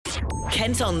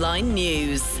Kent Online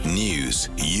News. News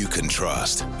you can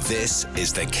trust. This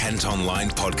is the Kent Online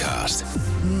Podcast.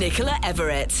 Nicola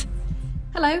Everett.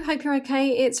 Hello, hope you're okay.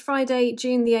 It's Friday,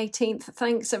 June the 18th.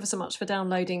 Thanks ever so much for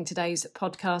downloading today's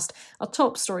podcast. Our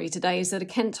top story today is that a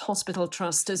Kent Hospital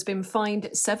Trust has been fined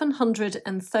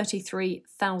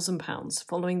 £733,000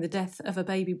 following the death of a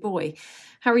baby boy.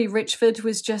 Harry Richford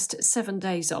was just 7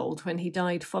 days old when he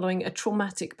died following a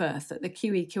traumatic birth at the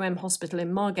QEQM Hospital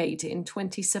in Margate in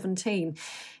 2017.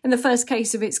 In the first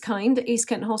case of its kind, East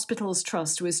Kent Hospitals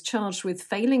Trust was charged with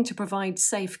failing to provide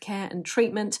safe care and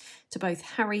treatment to both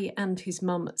Harry and his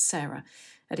mum, Sarah.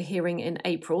 At a hearing in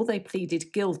April, they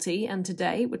pleaded guilty and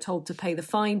today were told to pay the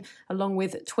fine along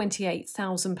with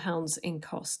 £28,000 in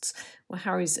costs. Well,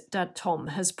 Harry's dad, Tom,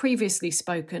 has previously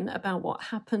spoken about what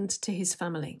happened to his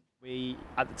family. We,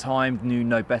 at the time, knew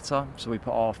no better, so we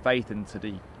put our faith into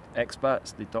the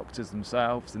experts, the doctors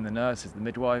themselves and the nurses, the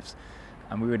midwives,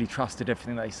 and we really trusted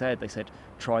everything they said. They said,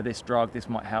 try this drug, this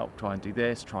might help, try and do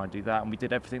this, try and do that, and we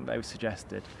did everything they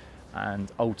suggested.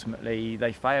 And ultimately,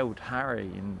 they failed Harry,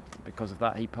 and because of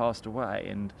that, he passed away.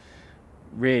 And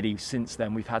really, since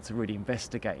then, we've had to really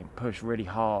investigate and push really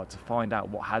hard to find out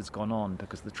what has gone on,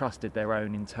 because the Trust did their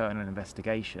own internal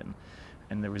investigation,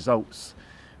 and the results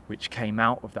which came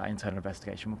out of that internal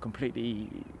investigation were completely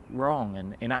wrong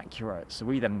and inaccurate. So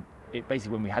we then,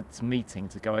 basically when we had this meeting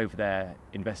to go over their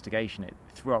investigation, it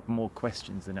threw up more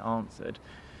questions than it answered,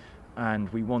 and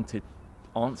we wanted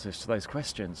answers to those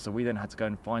questions. So we then had to go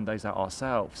and find those out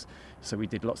ourselves. So we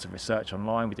did lots of research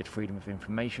online, we did freedom of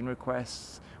information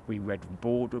requests, we read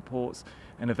board reports,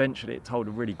 and eventually it told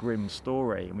a really grim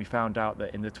story. And we found out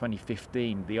that in the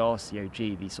 2015, the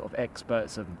RCOG, the sort of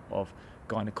experts of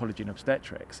gynecology and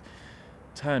obstetrics,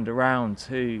 turned around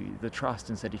to the Trust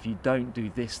and said, if you don't do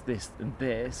this, this and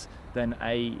this, then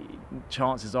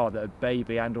chances are that a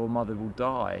baby and or mother will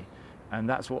die. And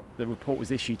that's what the report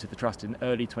was issued to the Trust in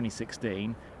early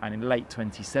 2016, and in late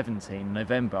 2017,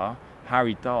 November,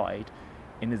 Harry died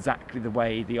in exactly the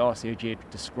way the RCOG had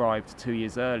described 2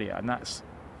 years earlier. And that's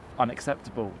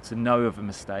unacceptable, to know of a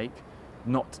mistake,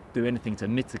 not do anything to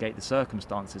mitigate the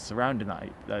circumstances surrounding that,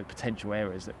 the potential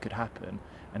errors that could happen,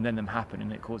 and then them happen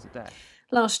and it caused a death.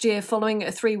 Last year, following a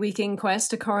 3-week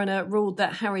inquest, a coroner ruled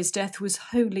that Harry's death was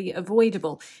wholly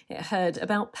avoidable. It heard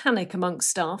about panic amongst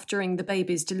staff during the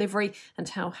baby's delivery and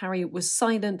how Harry was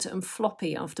silent and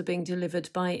floppy after being delivered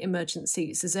by emergency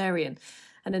caesarean.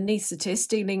 An anaesthetist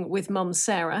dealing with mum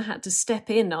Sarah had to step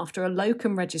in after a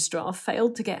locum registrar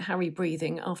failed to get Harry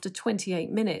breathing after 28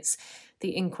 minutes. The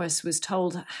inquest was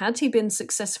told had he been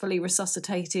successfully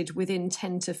resuscitated within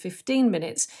 10 to 15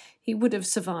 minutes, he would have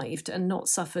survived and not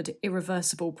suffered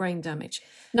irreversible brain damage.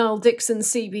 Niall Dixon,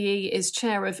 CBE, is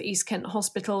chair of East Kent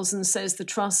Hospitals and says the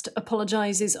Trust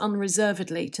apologises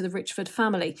unreservedly to the Richford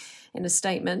family. In a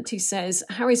statement, he says,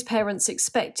 Harry's parents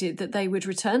expected that they would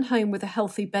return home with a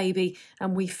healthy baby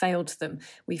and we failed them.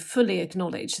 We fully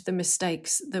acknowledge the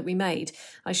mistakes that we made.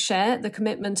 I share the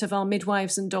commitment of our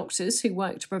midwives and doctors who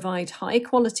work to provide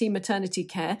high-quality maternity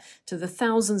care to the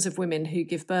thousands of women who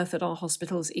give birth at our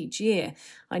hospitals each year.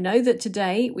 I know that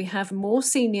today we have more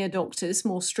senior doctors,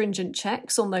 more stringent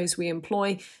checks on those we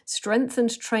employ,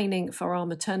 strengthened training for our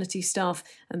maternity staff,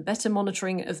 and better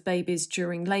monitoring of babies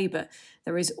during labour.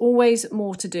 There is always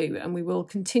more to do, and we will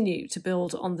continue to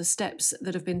build on the steps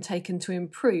that have been taken to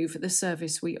improve the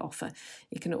service we offer.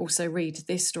 You can also read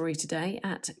this story today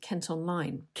at Kent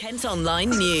Online. Kent Online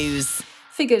News.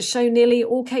 Figures show nearly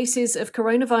all cases of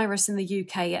coronavirus in the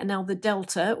UK are now the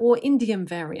Delta or Indian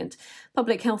variant.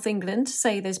 Public Health England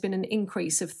say there's been an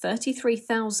increase of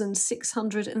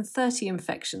 33,630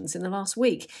 infections in the last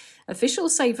week.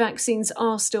 Officials say vaccines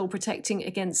are still protecting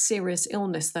against serious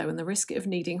illness, though, and the risk of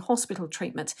needing hospital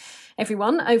treatment.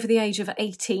 Everyone over the age of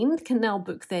 18 can now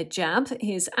book their jab.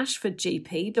 Here's Ashford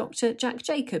GP, Dr. Jack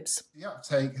Jacobs. The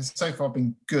uptake has so far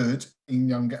been good in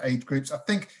younger age groups. I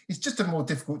think it's just a more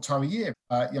difficult time of year.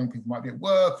 Young people might be at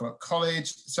work or at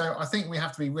college. So I think we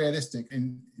have to be realistic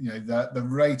in the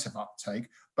rate of uptake,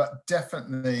 but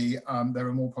definitely there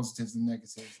are more positives than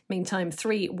negatives. Meantime,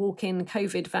 3 walk-in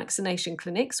COVID vaccination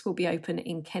clinics will be open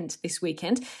in Kent this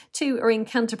weekend. 2 are in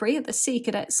Canterbury at the Sea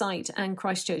Cadet site and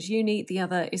Christchurch Uni. The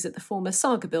other is at the former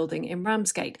Saga building in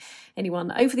Ramsgate.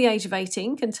 Anyone over the age of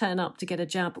 18 can turn up to get a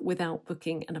jab without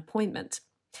booking an appointment.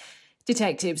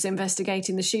 Detectives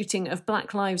investigating the shooting of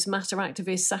Black Lives Matter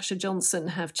activist Sasha Johnson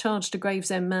have charged a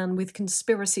Gravesend man with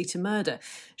conspiracy to murder.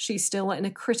 She's still in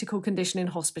a critical condition in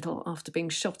hospital after being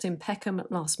shot in Peckham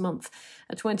last month.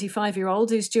 A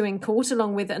 25-year-old is due in court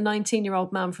along with a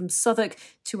 19-year-old man from Southwark.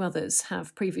 2 others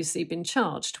have previously been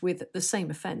charged with the same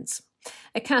offence.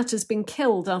 A cat has been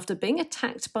killed after being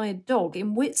attacked by a dog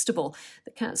in Whitstable.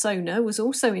 The cat's owner was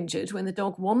also injured when the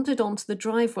dog wandered onto the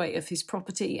driveway of his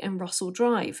property in Russell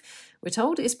Drive. We're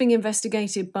told it's being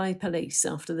investigated by police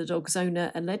after the dog's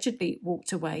owner allegedly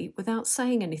walked away without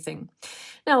saying anything.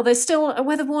 Now, there's still a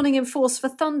weather warning in force for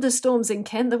thunderstorms in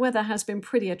Kent. The weather has been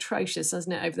pretty atrocious,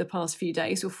 hasn't it, over the past few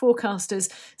days? Well,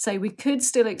 forecasters say we could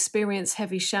still experience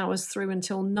heavy showers through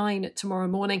until 9 tomorrow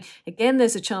morning. Again,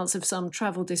 there's a chance of some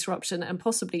travel disruption and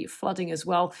possibly flooding as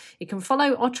well. You can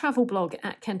follow our travel blog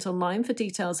at Kent Online for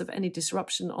details of any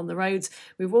disruption on the roads.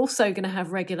 We're also going to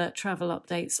have regular travel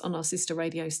updates on our sister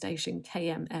radio station,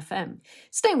 KMFM.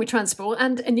 Staying with transport,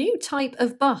 and a new type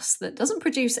of bus that doesn't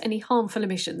produce any harmful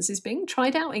emissions is being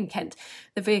tried out in Kent.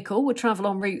 The vehicle will travel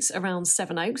on routes around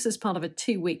Sevenoaks as part of a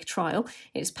 2-week trial.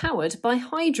 It's powered by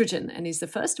hydrogen and is the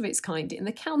first of its kind in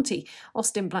the county.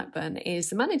 Austin Blackburn is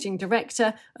the managing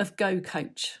director of Go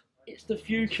Coach. It's the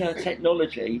future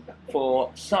technology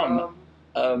for some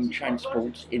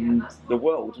transport in the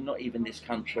world, and not even this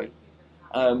country.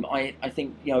 I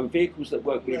think, vehicles that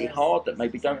work really hard, that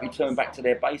maybe don't return back to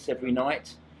their base every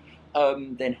night,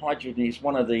 then hydrogen is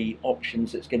one of the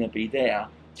options that's going to be there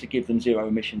to give them zero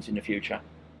emissions in the future.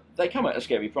 They come at a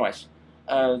scary price.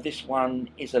 This one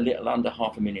is a little under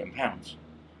 £500,000.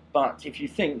 But if you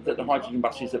think that the hydrogen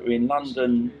buses that were in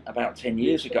London about 10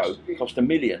 years ago cost £1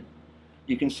 million,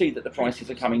 you can see that the prices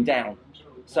are coming down.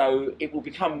 So it will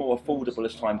become more affordable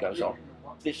as time goes on.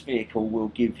 This vehicle will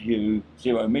give you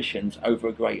zero emissions over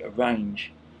a greater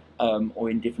range, or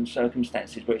in different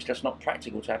circumstances where it's just not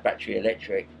practical to have battery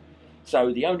electric.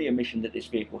 So the only emission that this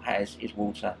vehicle has is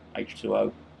water,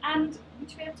 H2O. And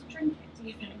would you be able to drink it, do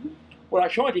you think? Well, I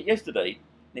tried it yesterday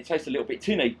and it tastes a little bit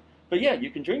tinny. But yeah,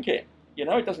 you can drink it.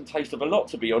 It doesn't taste of a lot,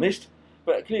 to be honest.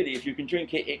 But clearly, if you can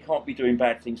drink it, it can't be doing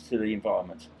bad things to the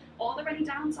environment. Are there any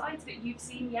downsides that you've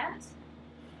seen yet?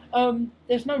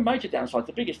 There's no major downside.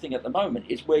 The biggest thing at the moment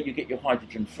is where you get your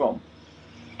hydrogen from.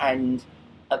 And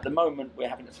at the moment, we're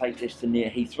having to take this to near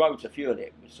Heathrow to fuel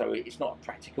it. So it's not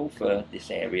practical for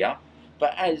this area.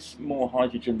 But as more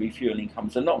hydrogen refueling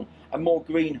comes along, and more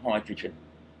green hydrogen,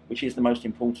 which is the most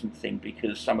important thing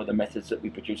because some of the methods that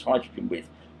we produce hydrogen with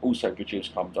also produce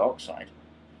carbon dioxide,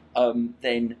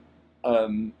 then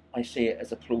I see it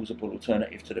as a plausible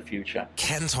alternative to the future.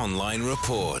 Kent Online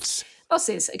reports.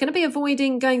 Buses are going to be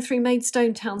avoiding going through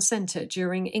Maidstone town centre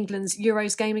during England's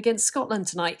Euros game against Scotland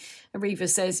tonight. Arriva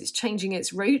says it's changing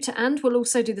its route and will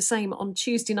also do the same on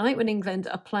Tuesday night when England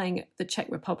are playing the Czech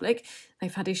Republic.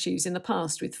 They've had issues in the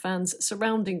past with fans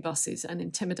surrounding buses and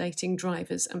intimidating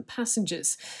drivers and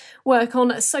passengers. Work on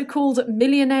a so-called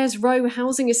Millionaires Row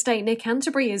housing estate near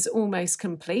Canterbury is almost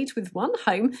complete, with one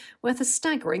home worth a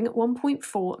staggering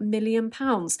 £1.4 million.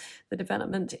 The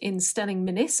development in Stelling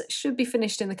Minnis should be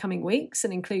finished in the coming weeks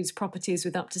and includes properties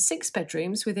with up to 6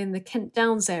 bedrooms within the Kent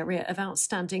Downs area of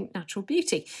outstanding natural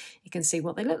beauty. You can see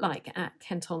what they look like at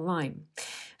Kent Online.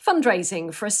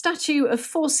 Fundraising for a statue of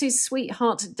Forces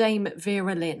sweetheart Dame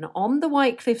Vera Lynn on the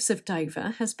White Cliffs of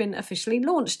Dover has been officially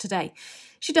launched today.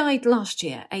 She died last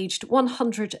year, aged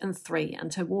 103,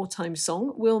 and her wartime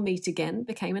song, We'll Meet Again,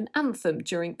 became an anthem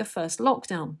during the first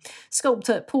lockdown.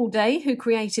 Sculptor Paul Day, who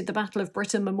created the Battle of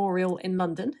Britain Memorial in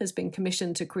London, has been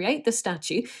commissioned to create the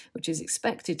statue, which is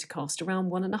expected to cost around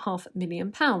 £1.5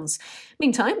 million.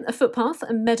 Meantime, a footpath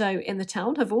and meadow in the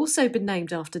town have also been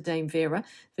named after Dame Vera.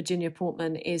 Virginia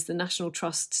Portman is the National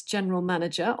Trust's General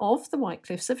Manager of the White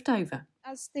Cliffs of Dover.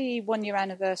 As the 1-year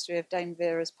anniversary of Dame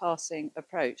Vera's passing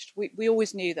approached, we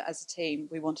always knew that as a team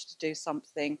we wanted to do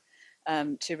something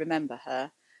to remember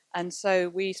her. And so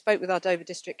we spoke with our Dover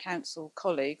District Council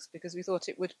colleagues because we thought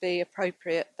it would be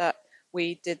appropriate that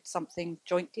we did something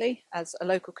jointly as a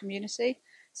local community.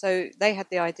 So they had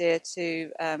the idea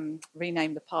to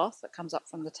rename the path that comes up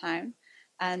from the town.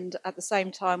 And at the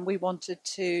same time, we wanted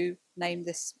to name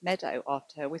this meadow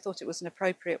after her. We thought it was an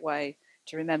appropriate way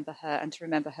to remember her and to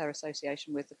remember her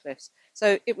association with the cliffs.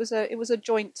 So it was a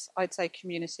joint, I'd say,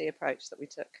 community approach that we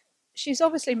took. She's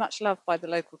obviously much loved by the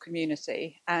local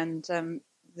community, and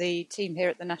the team here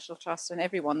at the National Trust and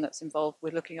everyone that's involved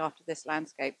with looking after this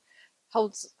landscape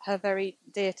holds her very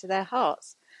dear to their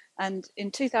hearts. And in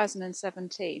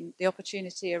 2017, the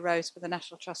opportunity arose for the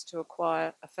National Trust to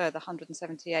acquire a further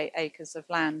 178 acres of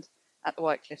land at the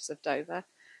White Cliffs of Dover.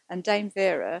 And Dame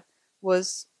Vera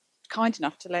was kind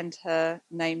enough to lend her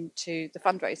name to the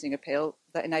fundraising appeal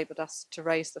that enabled us to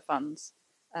raise the funds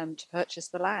to purchase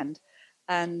the land.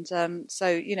 And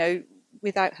so,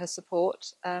 without her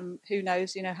support, who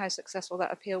knows, how successful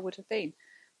that appeal would have been.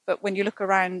 But when you look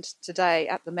around today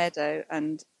at the meadow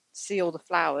and see all the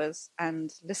flowers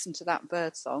and listen to that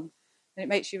bird song, And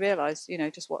it makes you realise,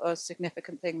 just what a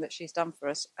significant thing that she's done for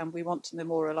us, and we want to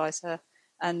memorialise her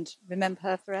and remember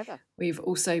her forever. We've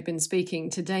also been speaking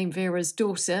to Dame Vera's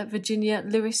daughter, Virginia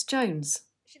Lewis-Jones.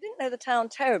 She didn't know the town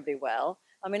terribly well.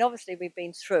 I mean, obviously we've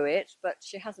been through it, but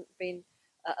she hasn't been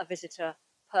a visitor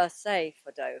per se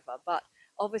for Dover. But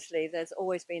obviously there's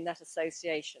always been that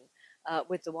association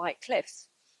with the White Cliffs,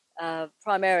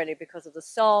 primarily because of the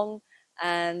song,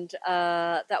 and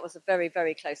that was a very,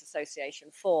 very close association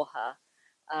for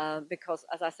her because,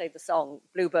 as I say, the song,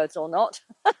 Bluebirds or Not,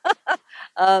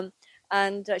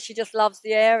 and she just loves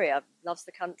the area, loves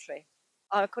the country.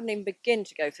 I couldn't even begin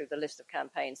to go through the list of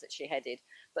campaigns that she headed,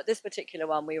 but this particular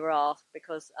one we were asked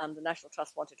because the National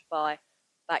Trust wanted to buy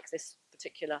back this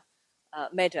particular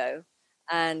meadow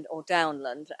or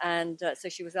downland, and so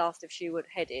she was asked if she would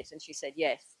head it, and she said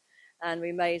yes. And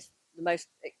we made the most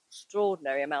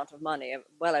extraordinary amount of money,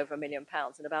 well over £1 million,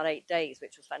 in about 8 days,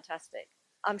 which was fantastic.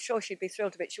 I'm sure she'd be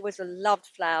thrilled with it. She always loved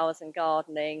flowers and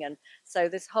gardening, and so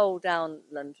this whole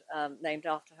downland named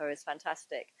after her is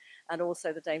fantastic. And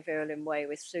also the Dame Vera Lynn Way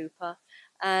was super.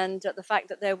 And the fact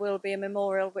that there will be a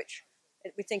memorial, which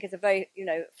we think is a very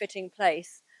fitting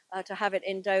place to have it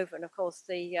in Dover. And of course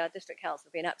the District Council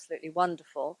have been absolutely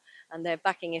wonderful, and they're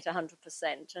backing it 100%.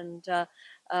 And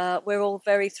we're all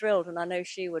very thrilled, and I know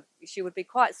she would be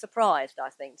quite surprised, I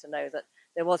think, to know that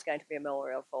there was going to be a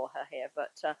memorial for her here.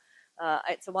 But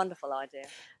it's a wonderful idea.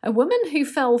 A woman who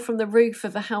fell from the roof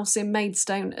of a house in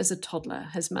Maidstone as a toddler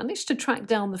has managed to track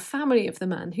down the family of the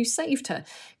man who saved her.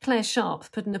 Claire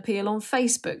Sharp put an appeal on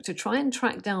Facebook to try and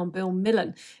track down Bill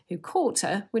Millen, who caught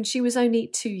her when she was only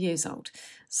 2 years old.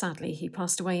 Sadly, he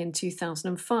passed away in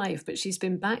 2005, but she's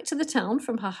been back to the town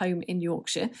from her home in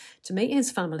Yorkshire to meet his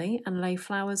family and lay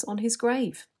flowers on his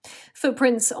grave.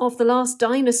 Footprints of the last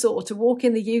dinosaur to walk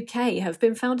in the UK have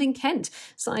been found in Kent.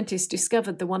 Scientists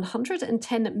discovered the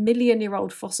 110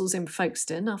 million-year-old fossils in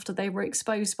Folkestone after they were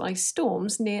exposed by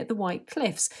storms near the White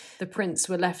Cliffs. The prints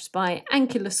were left by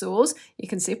ankylosaurs. You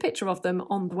can see a picture of them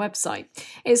on the website.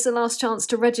 It's the last chance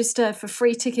to register for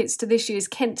free tickets to this year's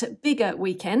Kent Bigger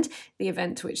Weekend. The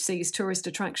event, which sees tourist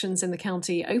attractions in the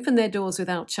county open their doors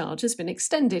without charge, has been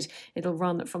extended. It'll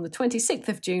run from the 26th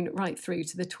of June right through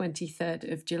to the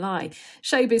 23rd of July.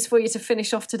 Showbiz for you to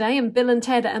finish off today, and Bill and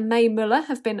Ted and Mae Muller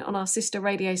have been on our sister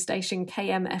radio station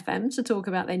KMFM to talk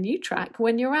about their new track,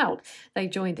 When You're Out. They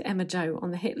joined Emma Joe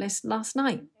on the hit list last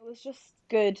night. It was just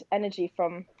good energy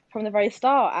from the very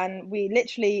start, and we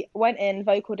literally went in,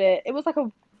 vocaled it. It was like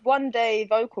a one-day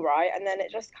vocal, right? And then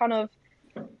it just kind of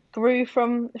grew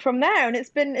from there, and it's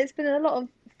been a lot of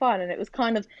fun, and it was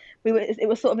kind of it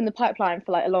was sort of in the pipeline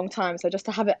for like a long time, so just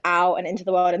to have it out and into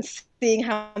the world and seeing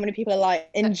how many people are like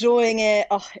enjoying it,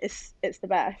 it's the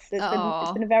best.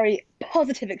 It's been a very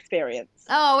positive experience.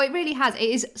 Oh, it really has. It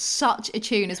is such a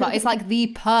tune as well. It's like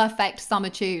the perfect summer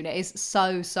tune. It is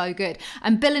so good.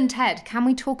 And Bill and Ted, can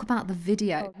we talk about the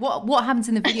video? What happens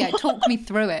in the video? Talk me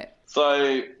through it.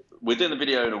 So we're doing the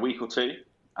video in a week or two.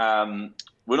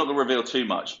 We're not going to reveal too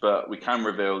much, but we can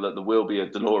reveal that there will be a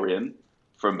DeLorean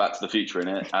from Back to the Future in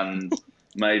it, and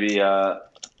maybe a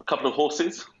couple of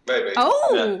horses. Maybe.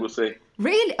 Oh, yeah, we'll see.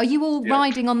 Really? Are you all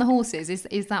riding on the horses?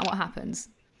 Is that what happens?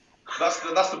 That's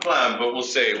the plan, but we'll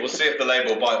see. We'll see if the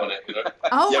label bite on it.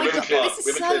 Oh my God, this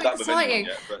is so exciting.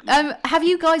 Have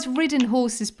you guys ridden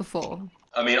horses before?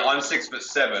 I mean, I'm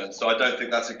 6'7", so I don't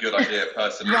think that's a good idea,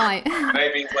 personally. Right.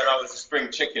 Maybe when I was a spring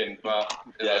chicken, but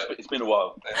it's been a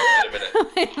while.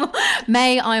 It's been a minute.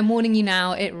 May, I'm warning you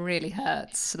now, it really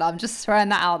hurts. I'm just throwing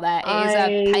that out there. It is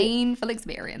a painful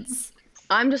experience.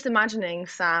 I'm just imagining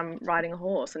Sam riding a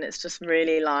horse, and it's just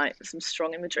really like some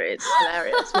strong imagery. It's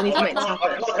hilarious. We need to make this happen.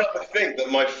 I can't help but think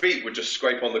that my feet would just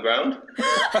scrape on the ground.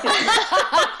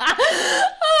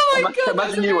 Oh my God!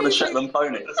 Imagine you on a Shetland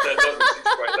pony.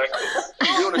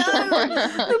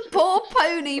 The poor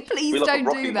pony. Please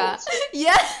don't do that.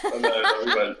 Yeah. No,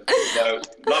 we won't. No,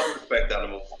 love and respect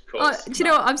animals. Do you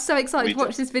know what? I'm so excited to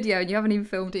watch this video, and you haven't even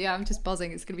filmed it yet. I'm just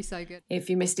buzzing. It's going to be so good. If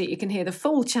you missed it, you can hear the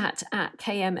full chat at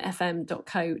kmfm.co.uk.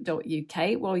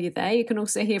 While you're there, you can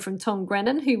also hear from Tom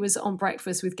Grennan, who was on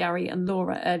Breakfast with Gary and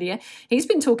Laura earlier. He's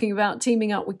been talking about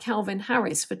teaming up with Calvin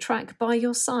Harris for track By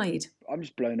Your Side. I'm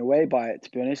just blown away by it,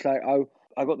 to be honest. Like,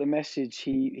 I got the message.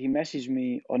 He messaged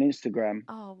me on Instagram.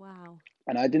 Oh, wow.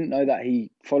 And I didn't know that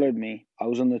he followed me. I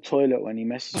was on the toilet when he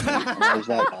messaged me. And I was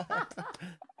like...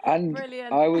 And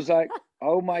brilliant. I was like,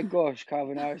 oh my gosh,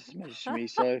 Calvin Harris has messaged me.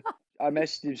 So I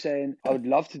messaged him saying, I would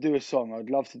love to do a song.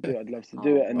 I'd love to do it.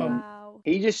 And then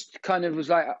he just kind of was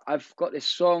like, I've got this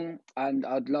song and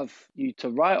I'd love you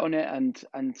to write on it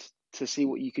and to see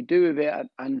what you could do with it.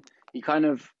 And he kind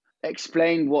of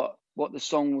explained what what the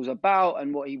song was about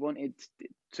and what he wanted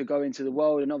to go into the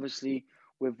world. And obviously,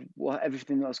 with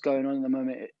everything that's going on at the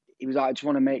moment, he was like, I just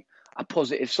want to make a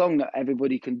positive song that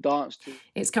everybody can dance to.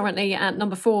 It's currently at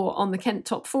number 4 on the Kent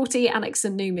Top 40. Alex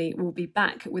and Numi will be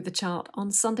back with the chart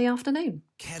on Sunday afternoon.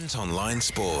 Kent Online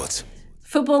Sport.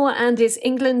 Football, and it's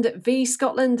England v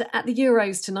Scotland at the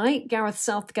Euros tonight. Gareth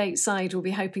Southgate's side will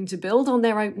be hoping to build on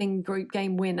their opening group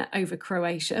game win over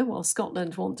Croatia, while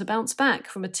Scotland want to bounce back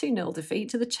from a 2-0 defeat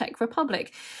to the Czech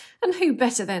Republic. And who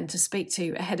better then to speak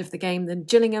to ahead of the game than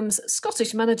Gillingham's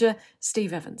Scottish manager,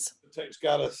 Steve Evans. Text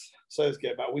Gareth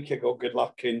Southgate about a week ago, good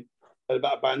luck, and had a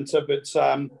bit of banter. But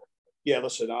yeah,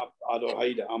 listen, I don't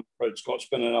hide it. I'm a proud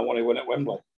Scotsman and I want to win at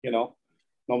Wembley. You know,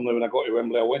 normally when I go to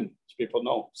Wembley, I win, as people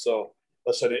know. So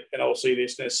listen, in all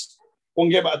seriousness, one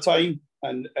game at a time,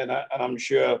 and I'm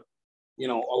sure, you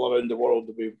know, all around the world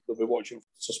they'll be watching.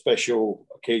 It's a special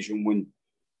occasion when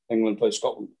England play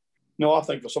Scotland. No, I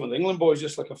think for some of the England boys,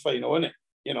 just like a final, isn't it?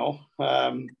 You know,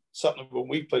 certainly when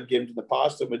we played games in the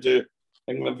past and we do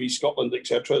England v Scotland,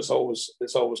 etc., it's always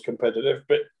competitive.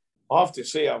 But I have to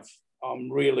say,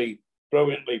 I'm really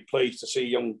brilliantly pleased to see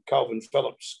young Calvin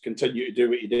Phillips continue to do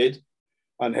what he did.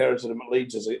 I inherited him at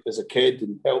Leeds as a kid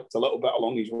and helped a little bit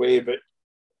along his way, but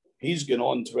he's gone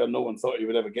on to where no one thought he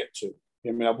would ever get to.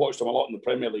 I mean, I've watched him a lot in the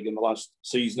Premier League in the last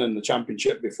season and the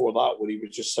Championship before that, where he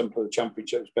was just simply the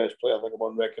Championship's best player. I think I'm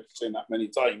on record for saying that many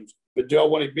times. But do I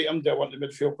want to beat him? Do I want the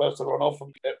midfield players to run off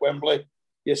him at Wembley?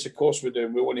 Yes, of course we do.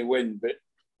 We want to win, but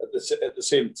at the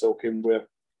same token, we're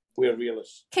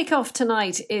realists. Kick-off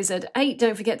tonight is at 8.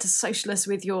 Don't forget to social us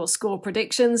with your score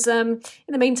predictions. In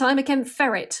the meantime, Ken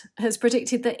Ferret has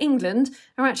predicted that England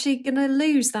are actually going to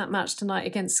lose that match tonight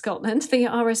against Scotland. The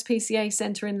RSPCA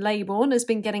Centre in Leybourne has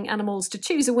been getting animals to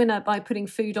choose a winner by putting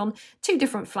food on 2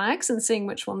 different flags and seeing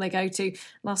which one they go to.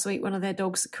 Last week, one of their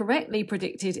dogs correctly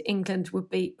predicted England would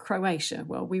beat Croatia.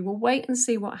 Well, we will wait and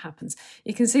see what happens.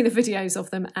 You can see the videos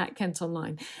of them at Kent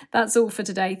Online. That's all for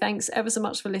today. Thanks ever so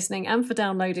much for listening and for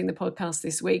downloading the podcast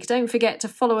this week. Don't forget to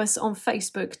follow us on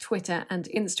Facebook, Twitter and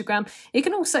Instagram. You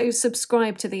can also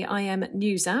subscribe to the IM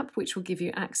News app, which will give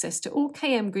you access to all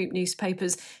KM Group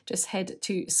newspapers. Just head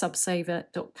to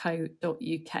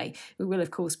subsaver.co.uk. We will,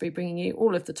 of course, be bringing you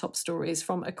all of the top stories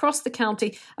from across the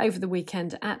county over the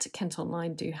weekend at Kent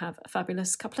Online. Do have a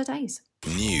fabulous couple of days.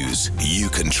 News you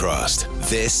can trust.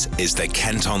 This is the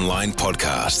Kent Online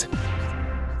Podcast.